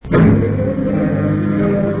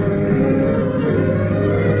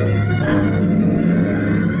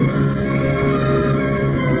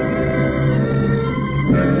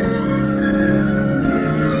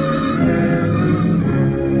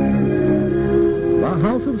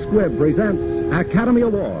Squibb presents Academy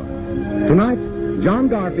Award. Tonight, John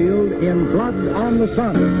Garfield in Blood on the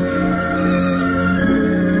Sun.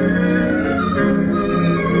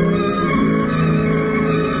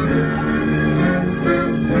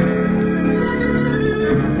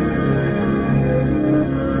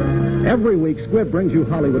 Every week, Squibb brings you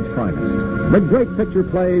Hollywood's finest. The great picture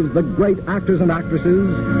plays, the great actors and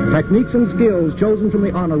actresses, techniques and skills chosen from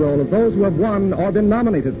the honor roll of those who have won or been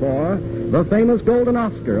nominated for the famous Golden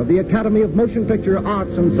Oscar of the Academy of Motion Picture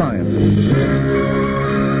Arts and Sciences.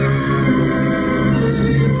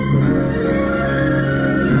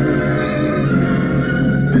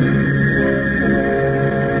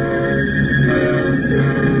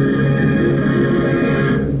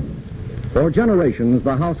 For generations,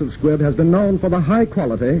 the House of Squibb has been known for the high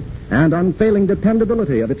quality and unfailing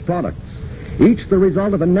dependability of its products, each the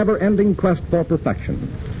result of a never-ending quest for perfection.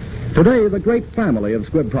 Today, the great family of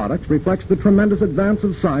Squibb products reflects the tremendous advance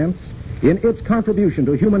of science in its contribution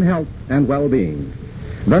to human health and well-being.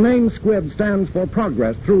 The name Squibb stands for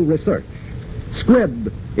progress through research.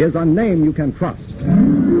 Squibb is a name you can trust.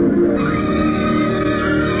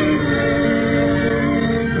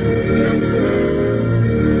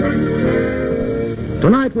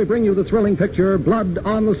 Tonight we bring you the thrilling picture Blood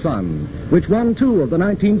on the Sun, which won 2 of the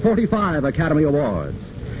 1945 Academy Awards.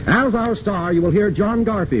 As our star, you will hear John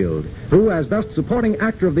Garfield, who, as Best Supporting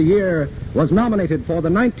Actor of the Year, was nominated for the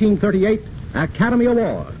 1938 Academy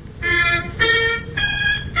Award.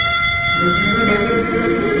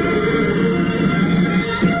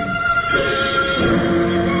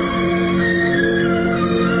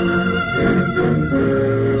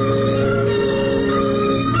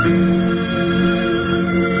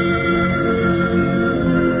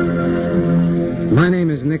 My name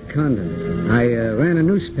is Nick Condon. I ran a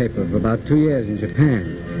newspaper for about 2 years in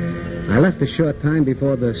Japan. I left a short time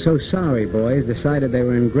before the So Sorry boys decided they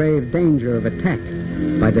were in grave danger of attack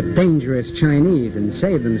by the dangerous Chinese and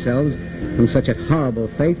saved themselves from such a horrible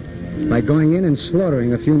fate by going in and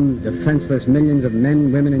slaughtering a few defenseless millions of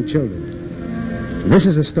men, women, and children. This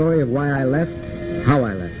is a story of why I left, how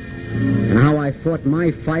I left, and how I fought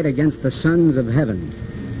my fight against the sons of heaven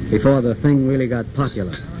before the thing really got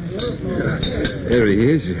popular. There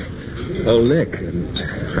he is. Old Nick.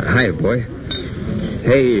 Hiya, boy.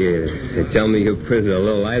 Hey, they tell me you printed a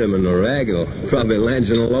little item in the rag. It'll probably land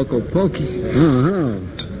in a local pokey. Oh, hello.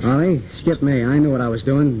 Ollie, skip me. I knew what I was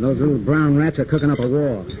doing. Those little brown rats are cooking up a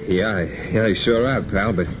war. Yeah, they sure are,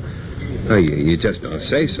 pal, but you just don't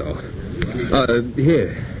say so.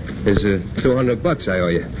 Here. There's $200 I owe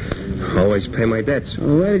you. Always pay my debts.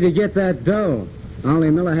 Well, where did you get that dough?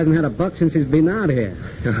 Ollie Miller hasn't had a buck since he's been out here.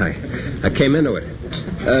 I came into it.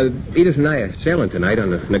 Edith and I are sailing tonight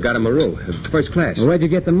on the Nagata Maru, first class. Well, where'd you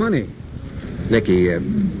get the money? Nicky,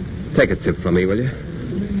 take a tip from me, will you?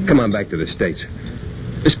 Come on back to the States.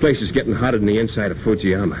 This place is getting hotter than the inside of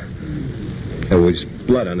Fujiyama. There was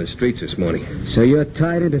blood on the streets this morning. So you're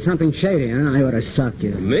tied into something shady, huh? I ought to sock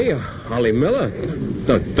you. Me? Ollie Miller?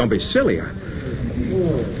 Don't be silly.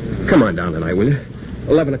 Come on down tonight, will you?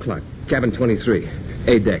 11 o'clock. Cabin 23,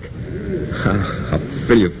 A deck. I'll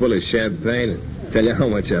fill you full of champagne and tell you how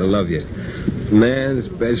much I love you. Man's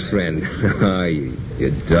best friend. Oh,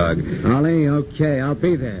 you dog. Ollie, okay, I'll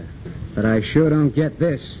be there. But I sure don't get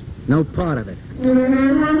this. No part of it.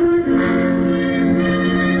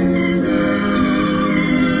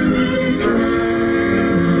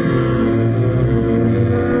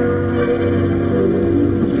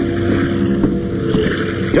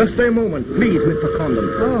 Just a moment, please, Mr. Condon.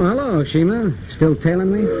 Oh, hello, Shima. Still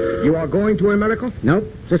tailing me? You are going to America?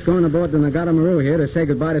 Nope. Just going aboard the Nagata Maru here to say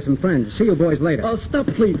goodbye to some friends. See you boys later. Oh, stop,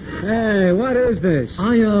 please. Hey, what is this?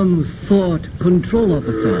 I am Fort Control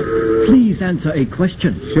Officer. Please answer a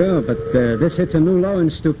question. Sure, but this hits a new low in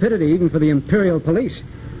stupidity even for the Imperial Police.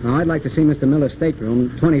 Now, I'd like to see Mr. Miller's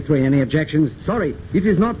stateroom, 23. Any objections? Sorry, it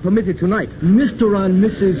is not permitted tonight. Mr. and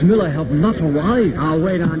Mrs. Miller have not arrived. I'll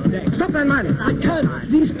wait on deck. Stop that man. I can't.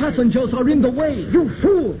 These passengers are in the way. You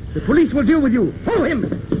fool. The police will deal with you. Hold him.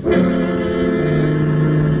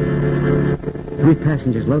 3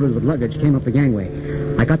 passengers loaded with luggage came up the gangway.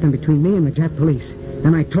 I got them between me and the Jap police.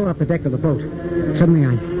 Then I tore up the deck of the boat. Suddenly,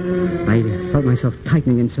 I felt myself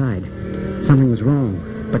tightening inside. Something was wrong,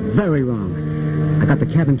 but very wrong. I got the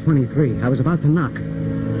cabin 23. I was about to knock.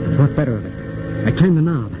 I thought better of it. I turned the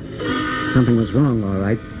knob. Something was wrong, all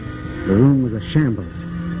right. The room was a shambles.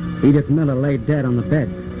 Edith Miller lay dead on the bed.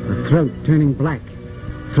 her throat turning black.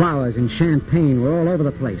 Flowers and champagne were all over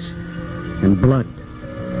the place. And blood.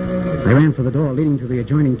 I ran for the door leading to the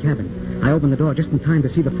adjoining cabin. I opened the door just in time to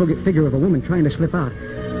see the figure of a woman trying to slip out.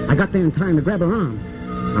 I got there in time to grab her arm.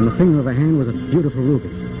 On the finger of her hand was a beautiful ruby.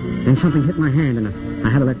 Then something hit my hand, and I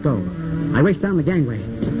had to let go. I raced down the gangway.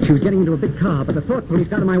 She was getting into a big car, but the thought police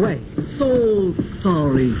got in my way. So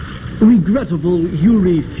sorry. Regrettable you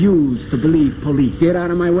refuse to believe police. Get out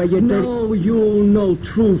of my way, you dirty... Now you know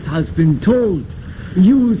truth has been told.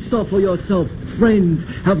 You saw for yourself. Friends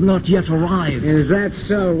have not yet arrived. Is that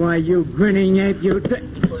so? Why, you grinning ape, you...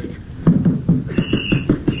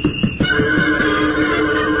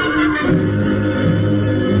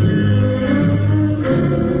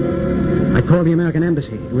 I called the American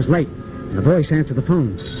Embassy. It was late. And a voice answered the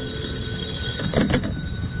phone.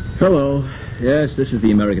 Hello. Yes, this is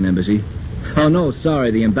the American Embassy. Oh, no,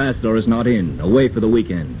 sorry, the ambassador is not in. Away for the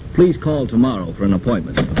weekend. Please call tomorrow for an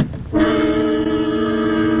appointment.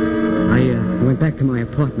 I went back to my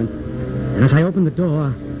apartment, and as I opened the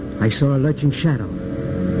door, I saw a lurching shadow.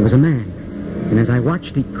 It was a man, and as I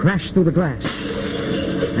watched, he crashed through the glass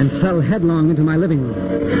and fell headlong into my living room.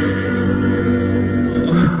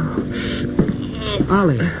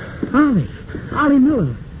 Ollie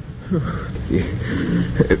Miller.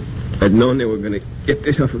 If I'd known they were going to get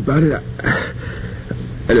this off about it,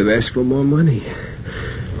 I'd have asked for more money.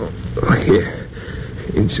 Oh, here.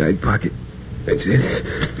 Inside pocket. That's it.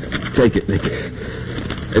 Take it, Nick.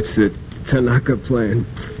 It's the Tanaka plan.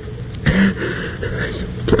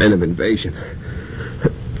 Plan of invasion.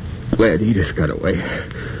 Glad Edith got away.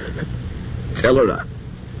 Tell her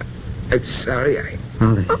I'm sorry.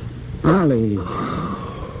 Ollie.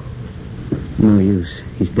 No use.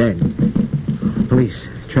 He's dead. Police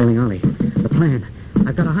trailing Ollie. The plan.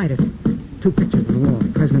 I've got to hide it. 2 pictures on the wall.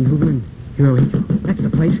 President Hoover and Hirohito. That's the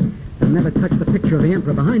place. They'll never touch the picture of the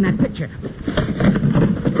Emperor behind that picture.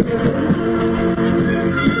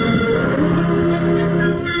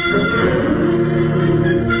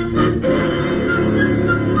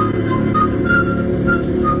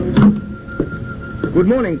 Good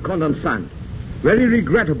morning, Condon-san. Very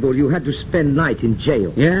regrettable you had to spend night in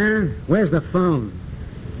jail. Yeah? Where's the phone?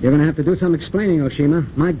 You're going to have to do some explaining,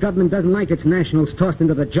 Oshima. My government doesn't like its nationals tossed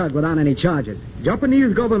into the jug without any charges.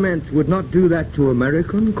 Japanese government would not do that to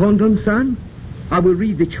American, Condon-san. I will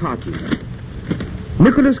read the charges.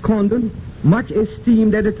 Nicholas Condon, much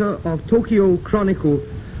esteemed editor of Tokyo Chronicle,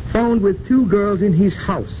 found with 2 girls in his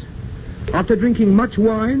house. After drinking much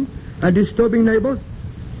wine and disturbing neighbors,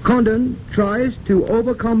 Condon tries to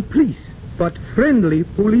overcome police, but friendly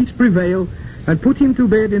police prevail and put him to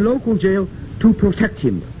bed in local jail to protect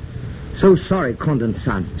him. So sorry,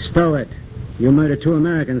 Condon-san. Stow it. You murdered 2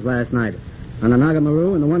 Americans last night. On the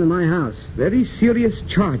Nagamaru and the one in my house. Very serious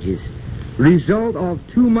charges. Result of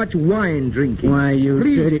too much wine drinking. Why, you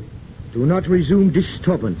Please, dirty... do not resume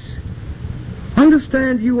disturbance.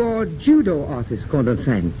 Understand you are judo artist,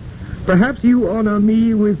 Condon-san. Perhaps you honor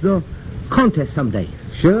me with the contest someday.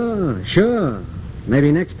 Sure.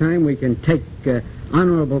 Maybe next time we can take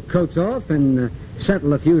honorable coats off and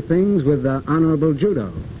settle a few things with honorable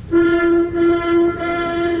judo.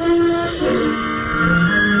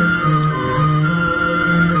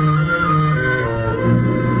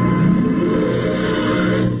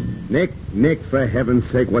 Nick, for heaven's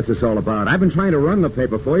sake, what's this all about? I've been trying to run the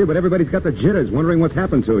paper for you, but everybody's got the jitters, wondering what's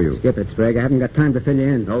happened to you. Skip it, Sprague. I haven't got time to fill you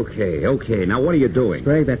in. Okay. Now, what are you doing?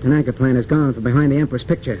 Sprague, that Tanaka plan is gone from behind the Emperor's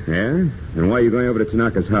picture. Yeah? And why are you going over to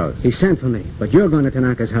Tanaka's house? He sent for me, but you're going to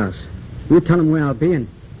Tanaka's house. You tell him where I'll be and...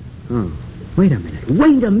 Oh, wait a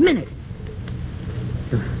minute.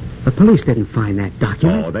 The police didn't find that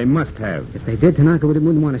document. Oh, they must have. If they did, Tanaka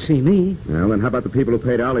wouldn't want to see me. Well, then how about the people who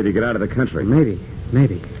paid Ollie to get out of the country? Maybe.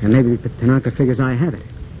 And maybe Tanaka figures I have it.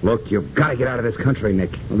 Look, you've got to get out of this country,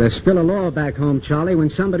 Nick. Well, there's still a law back home, Charlie. When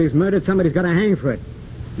somebody's murdered, somebody's got to hang for it.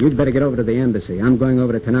 You'd better get over to the embassy. I'm going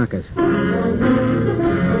over to Tanaka's.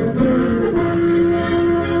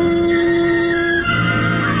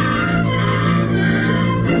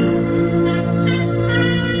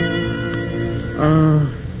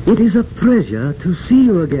 It is a pleasure to see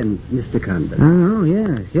you again, Mr. Condon. Oh,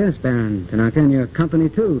 yes, Baron Tanaka, and your company,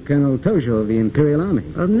 too, Colonel Tojo of the Imperial Army.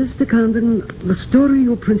 Mr. Condon, the story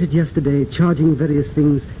you printed yesterday charging various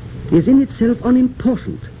things is in itself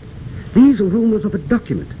unimportant. These rumors of a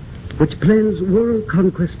document which plans world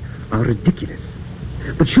conquest are ridiculous.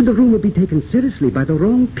 But should the rumor be taken seriously by the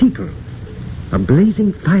wrong people, a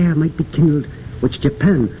blazing fire might be kindled which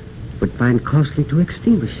Japan would find costly to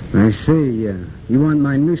extinguish. I see. You want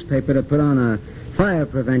my newspaper to put on a fire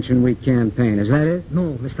prevention week campaign. Is that it?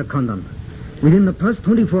 No, Mr. Condon. Within the past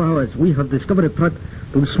 24 hours, we have discovered a plot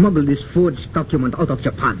to smuggle this forged document out of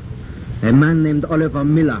Japan. A man named Oliver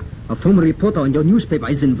Miller, a former reporter on your newspaper,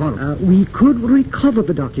 is involved. We could recover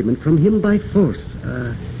the document from him by force,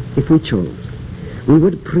 if we chose. We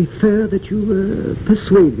would prefer that you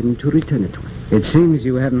persuade him to return it to us. It seems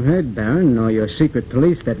you haven't heard, Baron, nor your secret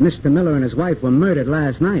police, that Mr. Miller and his wife were murdered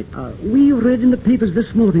last night. We read in the papers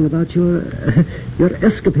this morning about your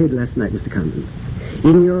escapade last night, Mr. Condon.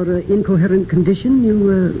 In your incoherent condition,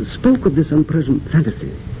 you spoke of this unpleasant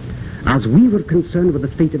fantasy. As we were concerned with the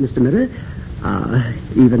fate of Mr. Miller,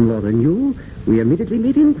 even more than you, we immediately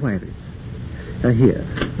made inquiries. Here,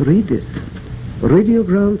 read this. A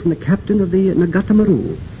radiogram from the captain of the Nagata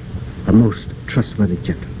Maru, a most trustworthy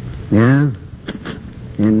gentleman. Yeah?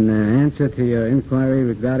 In answer to your inquiry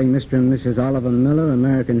regarding Mr. and Mrs. Oliver Miller,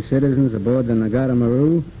 American citizens aboard the Nagata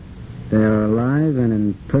Maru, they are alive and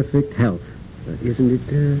in perfect health. Isn't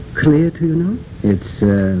it clear to you now? It's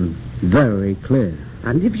very clear.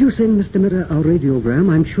 And if you send Mr. Miller our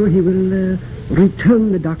radiogram, I'm sure he will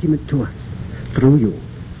return the document to us through you.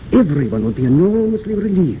 Everyone will be enormously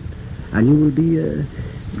relieved, and you will be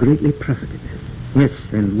greatly profited. Yes,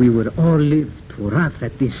 and we would all live to laugh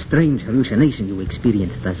at this strange hallucination you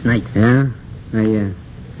experienced last night. Yeah?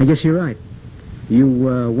 I guess you're right. You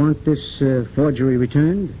want this forgery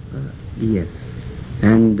returned? Yes.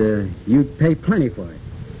 And you'd pay plenty for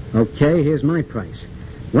it. Okay, here's my price.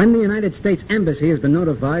 When the United States Embassy has been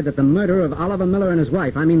notified that the murderer of Oliver Miller and his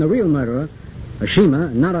wife, I mean the real murderer,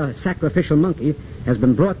 Oshima, not a sacrificial monkey, has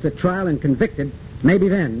been brought to trial and convicted, maybe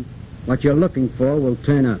then what you're looking for will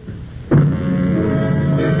turn up.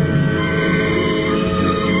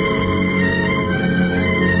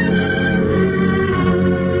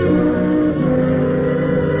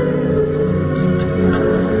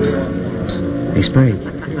 Hey, Sprague,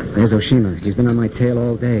 there's Oshima. He's been on my tail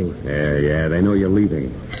all day. Yeah, they know you're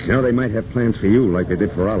leaving. Now they might have plans for you like they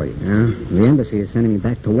did for Ollie. Yeah, the embassy is sending me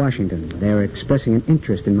back to Washington. They're expressing an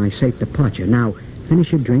interest in my safe departure. Now,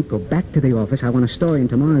 finish your drink, go back to the office. I want a story in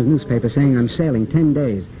tomorrow's newspaper saying I'm sailing 10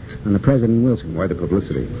 days on the President Wilson. Why the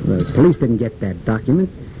publicity? The police didn't get that document.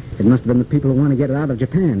 It must have been the people who want to get it out of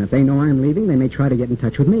Japan. If they know I'm leaving, they may try to get in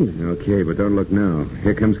touch with me. Okay, but don't look now.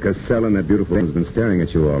 Here comes Cassell, and that beautiful woman's been staring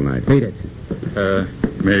at you all night. Beat it.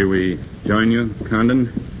 May we join you,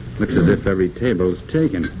 Condon? Looks as if every table's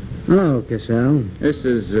taken. Hello, Cassell. This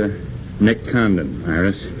is Nick Condon,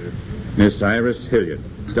 Iris. Miss Iris Hilliard.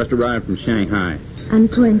 Just arrived from Shanghai. I'm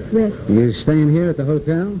Flint West. You staying here at the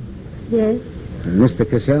hotel? Yes. Mr.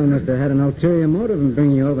 Cassell must have had an ulterior motive in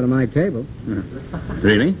bringing you over to my table.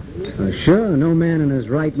 Really? Sure. No man in his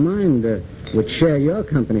right mind would share your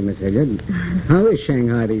company, Miss Hilliard. How is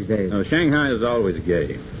Shanghai these days? Oh, Shanghai is always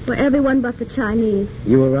gay. For everyone but the Chinese.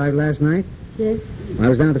 You arrived last night? Yes. I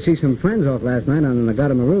was down to see some friends off last night on the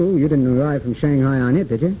Nagata Maru. You didn't arrive from Shanghai on it,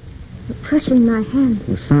 did you? The pressure in my hand.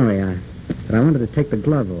 Well, sorry, but I wanted to take the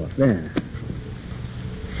glove off. There.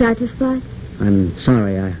 Satisfied? I'm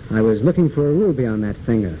sorry. I was looking for a ruby on that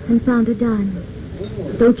finger. And found a diamond.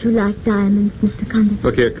 Don't you like diamonds, Mr. Condon?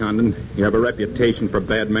 Look here, Condon. You have a reputation for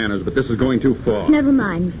bad manners, but this is going too far. Never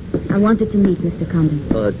mind. I wanted to meet Mr. Condon.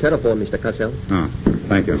 Telephone, Mr. Cassell. Oh,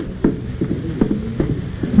 thank you.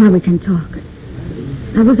 Now we can talk.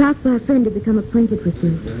 I was asked by a friend to become acquainted with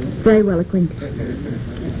you. Very well acquainted.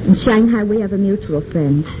 In Shanghai, we have a mutual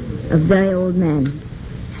friend. A very old man.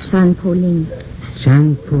 Shan Polin.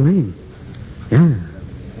 Shan Polin? Yeah.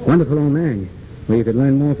 Wonderful old man. Well, you could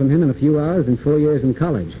learn more from him in a few hours than 4 years in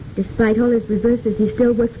college. Despite all his reverses, he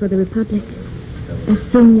still works for the Republic. As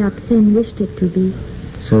Sun Yat-sen wished it to be.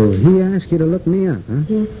 So he asked you to look me up, huh?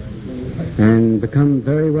 Yes. And become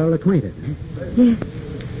very well acquainted, huh? Yes.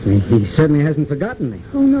 He certainly hasn't forgotten me.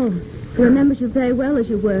 Oh, no. He remembers you very well as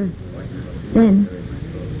you were. Then,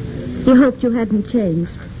 he hoped you hadn't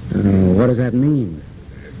changed. What does that mean?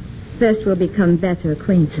 First, we'll become better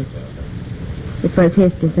acquainted. It was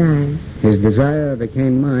his desire. His desire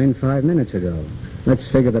became mine 5 minutes ago. Let's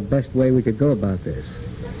figure the best way we could go about this.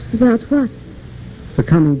 About what?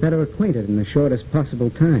 Becoming better acquainted in the shortest possible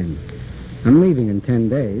time. I'm leaving in 10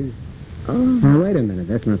 days. Oh. Now, wait a minute.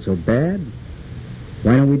 That's not so bad.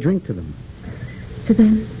 Why don't we drink to them? To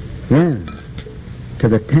them? Yeah. To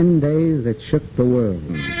the 10 days that shook the world.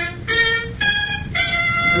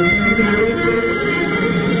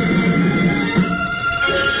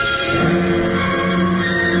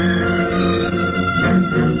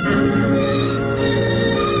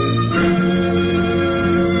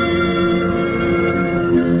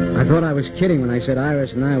 I thought I was kidding when I said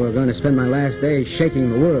Iris and I were going to spend my last days shaking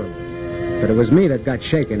the world. But it was me that got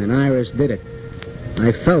shaken, and Iris did it.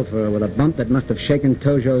 I fell for her with a bump that must have shaken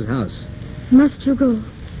Tojo's house. Must you go?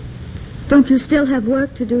 Don't you still have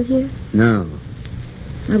work to do here? No,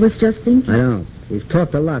 I was just thinking. I don't. We've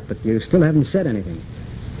talked a lot, but you still haven't said anything.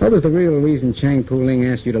 What was the real reason Chang Pu-Ling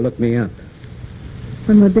asked you to look me up?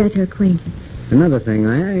 When we're better acquainted. Another thing,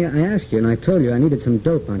 I asked you, and I told you I needed some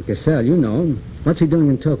dope on Cassell. You know him. What's he doing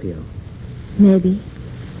in Tokyo? Maybe.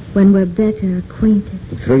 When we're better acquainted.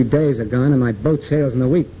 3 days are gone, and my boat sails in a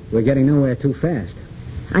week. We're getting nowhere too fast.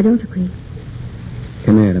 I don't agree.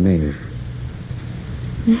 Come here to me.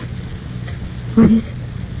 What is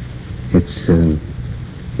it?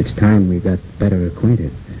 It's time we got better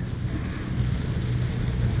acquainted.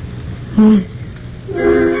 Yes.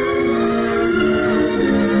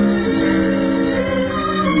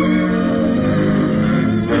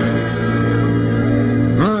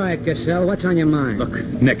 All right, Cassell, what's on your mind? Look,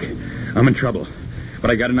 Nick, I'm in trouble.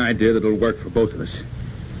 But I got an idea that'll work for both of us.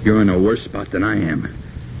 You're in a worse spot than I am.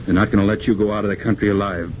 They're not going to let you go out of the country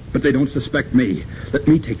alive. But they don't suspect me. Let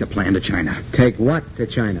me take the plan to China. Take what to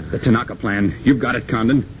China? The Tanaka plan. You've got it,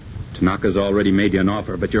 Condon. Tanaka's already made you an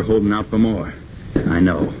offer, but you're holding out for more. I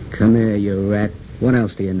know. Come here, you rat. What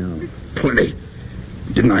else do you know? Plenty.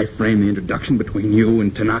 Didn't I frame the introduction between you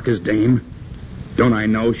and Tanaka's dame? Don't I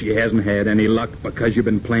know she hasn't had any luck because you've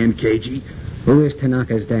been playing cagey? Who is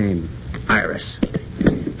Tanaka's dame? Iris.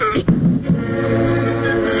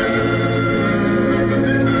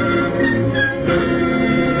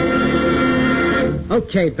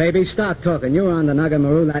 Okay, baby, stop talking. You were on the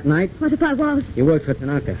Nagamaru that night. What if I was? You worked for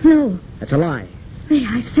Tanaka. No. That's a lie. May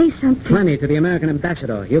I say something? Plenty to the American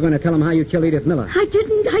ambassador. You're going to tell him how you killed Edith Miller. I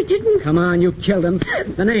didn't. Come on, you killed him.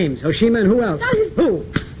 The names, Oshima and who else? Who?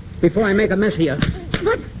 Before I make a mess of you.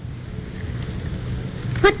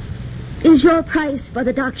 What is your price for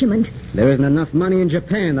the document? There isn't enough money in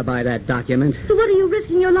Japan to buy that document. So what are you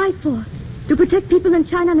risking your life for? To protect people in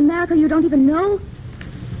China and America you don't even know?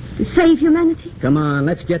 To save humanity? Come on,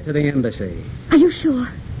 let's get to the embassy. Are you sure?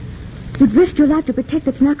 You'd risk your life to protect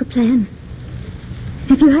the Tanaka plan.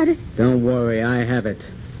 Have you heard it? Don't worry, I have it.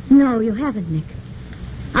 No, you haven't, Nick.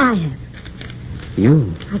 I have.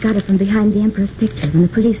 You? I got it from behind the Emperor's picture when the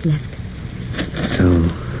police left.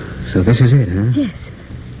 So this is it, huh? Yes,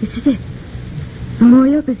 this is it.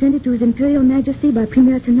 Memorial presented to His Imperial Majesty by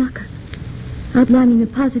Premier Tanaka, outlining the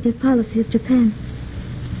positive policy of Japan.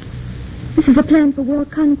 This is a plan for world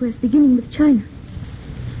conquest, beginning with China.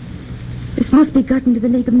 This must be gotten to the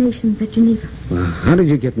League of Nations at Geneva. Well, how did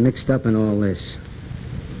you get mixed up in all this?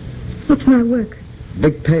 What's my work?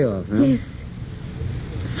 Big payoff, huh? Yes.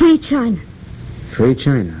 Free China. Free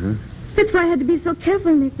China, huh? That's why I had to be so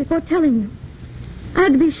careful, Nick, before telling you. I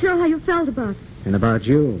had to be sure how you felt about it. And about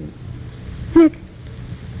you. Nick,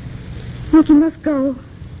 you must go.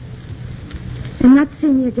 And not see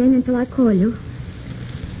me again until I call you.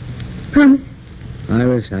 Promise?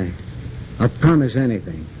 Iris, I'll promise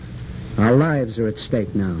anything. Our lives are at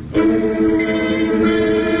stake now.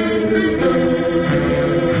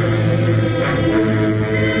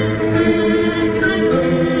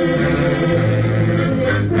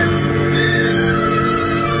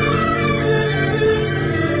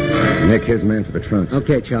 Nick, here's the man for the trunks.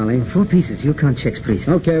 Okay, Charlie. 4 pieces. You count checks, please.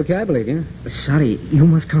 Okay, I believe you. Sorry, you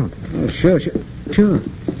must count. Oh, sure.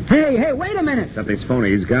 Hey, wait a minute. Something's phony.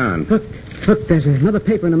 He's gone. Look, there's another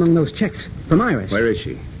paper in among those checks from Iris. Where is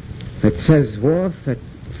she? It says wharf at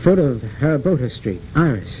foot of Harabota Street.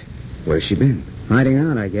 Iris. Where's she been? Hiding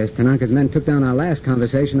out, I guess. Tanaka's men took down our last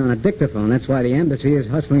conversation on a dictaphone. That's why the embassy is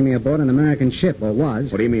hustling me aboard an American ship, or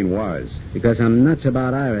was. What do you mean, was? Because I'm nuts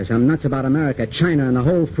about Iris. I'm nuts about America, China, and the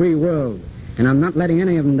whole free world. And I'm not letting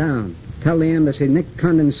any of them down. Tell the embassy Nick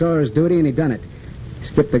Condon saw his duty and he done it.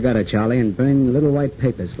 Skip the gutter, Charlie, and bring little white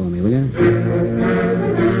papers for me, will you?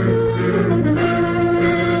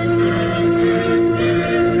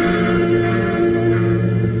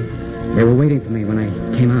 They were waiting for me when I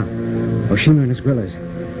came out. Oshima and his guerrillas.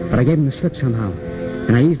 But I gave them the slip somehow.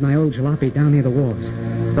 And I eased my old jalopy down near the wharves.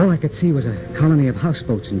 All I could see was a colony of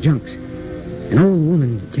houseboats and junks. An old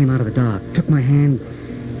woman came out of the dark, took my hand,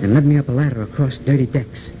 and led me up a ladder across dirty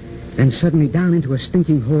decks. Then suddenly down into a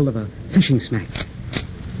stinking hole of a fishing smack.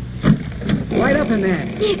 Right up in there.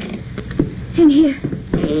 Nick, in here.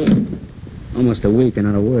 Almost a week and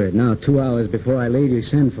not a word. Now, 2 hours before I leave, you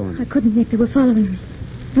send for me. I couldn't, Nick. They were following me.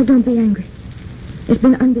 No, don't be angry. It's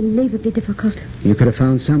been unbelievably difficult. You could have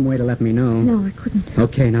found some way to let me know. No, I couldn't.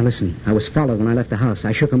 Okay, now listen. I was followed when I left the house.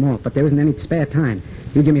 I shook them off, but there isn't any spare time.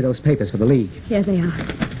 You give me those papers for the League. Here they are.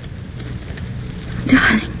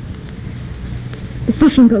 Darling. The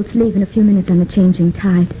fishing boats leave in a few minutes on the changing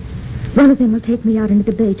tide. One of them will take me out into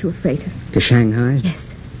the bay to a freighter. To Shanghai? Yes.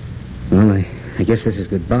 Well, I guess this is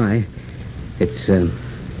goodbye. It's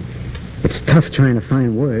It's tough trying to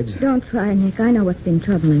find words. Don't try, Nick. I know what's been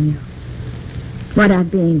troubling you. What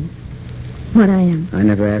I've been. What I am. I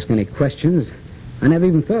never asked any questions. I never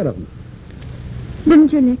even thought of them.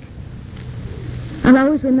 Didn't you, Nick? I'll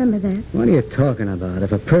always remember that. What are you talking about?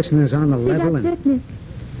 If a person is on the level That's it, Nick.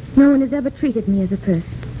 No one has ever treated me as a person.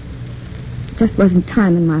 Just wasn't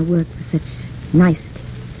time in my work for such niceties.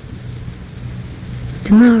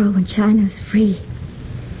 Tomorrow, when China's free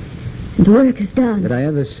and the work is done. Did I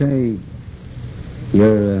ever say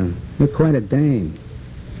you're quite a dame?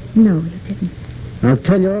 No, you didn't. I'll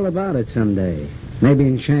tell you all about it someday. Maybe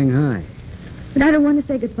in Shanghai. But I don't want to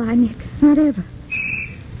say goodbye, Nick. Not ever.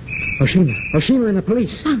 Oshima and the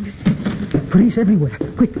police. Found us. Police everywhere.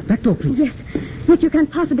 Quick, back door, please. Yes. Nick, you can't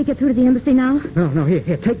possibly get through to the embassy now. No,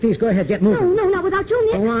 here, take these. Go ahead, get moving. No, not without you,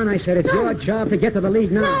 Nick. Go on, I said. It's your job to get to the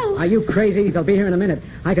lead now. No. Are you crazy? They'll be here in a minute.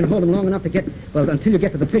 I can hold them long enough to get, well, until you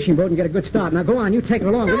get to the fishing boat and get a good start. Now, go on. You take it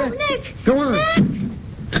along, will you? Nick! Go on. Nick!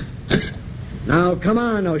 Now, come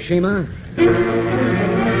on, Oshima.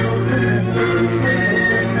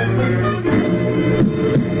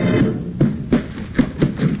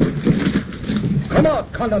 Come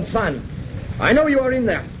out, Condon-san. I know you are in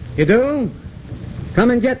there. You do?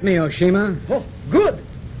 Come and get me, Oshima. Oh, good.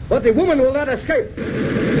 But the woman will not escape.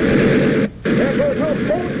 There goes her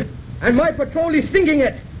boat, and my patrol is sinking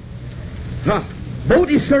it. Boat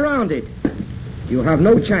is surrounded. You have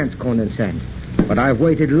no chance, Condon-san. But I've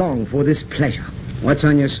waited long for this pleasure. What's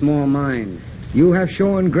on your small mind? You have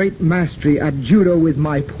shown great mastery at judo with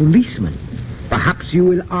my policeman. Perhaps you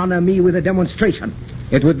will honor me with a demonstration.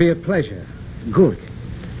 It would be a pleasure. Good.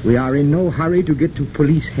 We are in no hurry to get to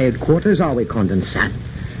police headquarters, are we, Condon-san?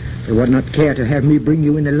 They would not care to have me bring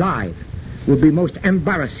you in alive. It would be most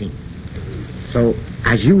embarrassing. So,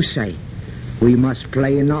 as you say, we must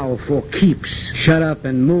play now for keeps. Shut up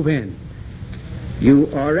and move in. You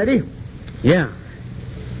are ready? Yeah.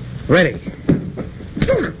 Ready.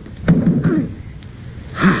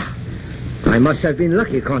 I must have been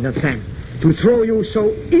lucky, Condon-san, to throw you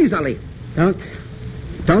so easily. Don't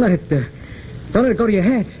let it go to your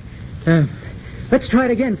head. Let's try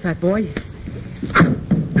it again, fat boy.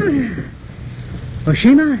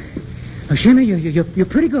 Oshima, you're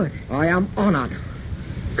pretty good. I am honored.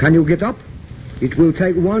 Can you get up? It will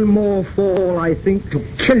take one more fall, I think, to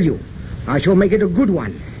kill you. I shall make it a good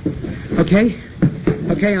one. Okay,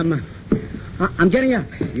 I'm getting up.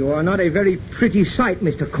 You are not a very pretty sight,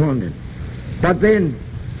 Mr. Condon. But then,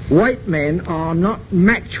 white men are not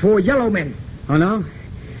match for yellow men. Oh, no?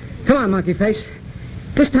 Come on, monkey face.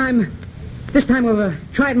 This time we'll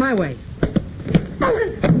try it my way.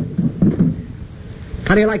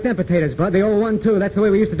 How do you like them potatoes, Bud? The old 1-2. That's the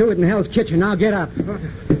way we used to do it in Hell's Kitchen. Now get up.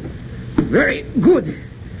 Very good.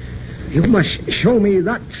 You must show me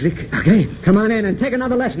that trick again. Come on in and take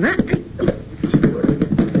another lesson, huh?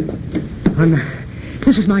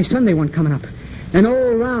 This is my Sunday one coming up. An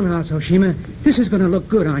old roundhouse, Oshima. This is going to look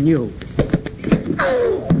good on you.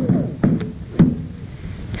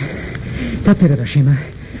 That did it, Oshima.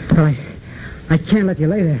 But I can't let you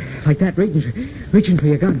lay there like that, reaching for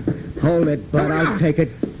your gun. Hold it, Bud. I'll take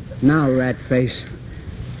it. Now, rat face.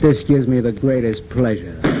 This gives me the greatest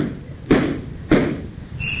pleasure.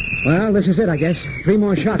 Well, this is it, I guess. 3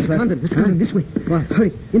 more shots left. Condon, let's go this way. What?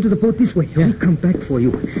 Hurry, into the boat this way. Yeah. We'll come back for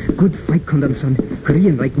you. Good fight, Condon-san.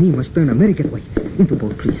 Korean like me must learn American way. Into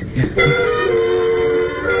boat, please. Yeah.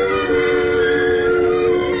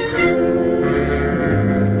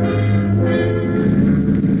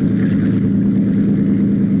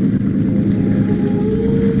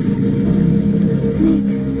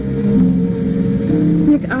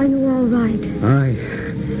 Nick, are you all right?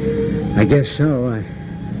 I guess so.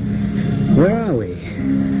 Where are we?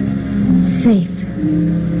 Safe.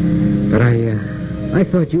 But I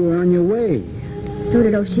thought you were on your way. So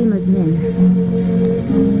did Oshima's men.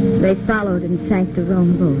 They followed and sank the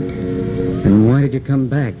wrong boat. And why did you come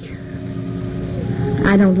back?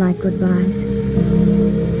 I don't like goodbyes.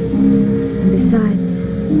 And besides,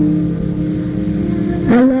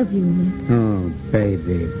 I love you, Nick. Oh,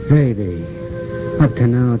 baby. Up to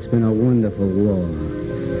now, it's been a wonderful war.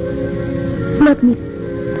 Look, Nick.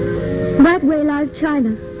 That way lies China.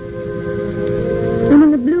 And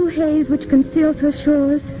in the blue haze which conceals her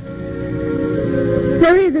shores,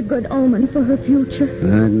 there is a good omen for her future.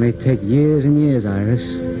 It may take years and years, Iris.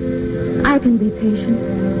 I can be patient.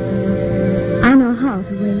 I know how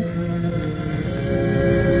to wait.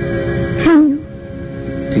 Can you?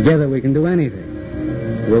 Together we can do anything.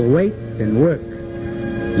 We'll wait and work.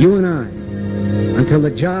 You and I. Until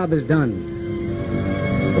the job is done.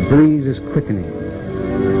 The breeze is quickening.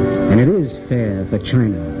 And it is fair for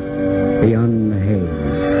China beyond the haze.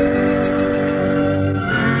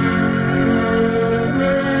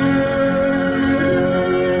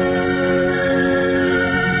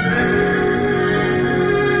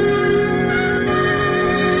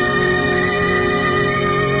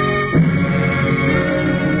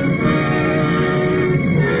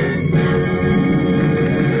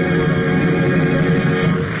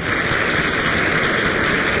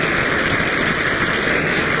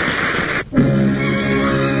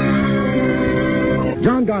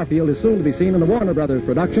 Garfield is soon to be seen in the Warner Brothers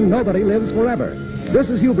production, Nobody Lives Forever. This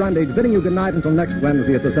is Hugh Brundage bidding you good night until next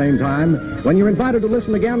Wednesday at the same time, when you're invited to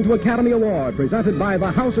listen again to Academy Award presented by the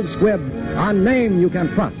House of Squibb, a name you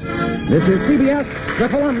can trust. This is CBS, the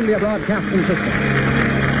Columbia Broadcasting System.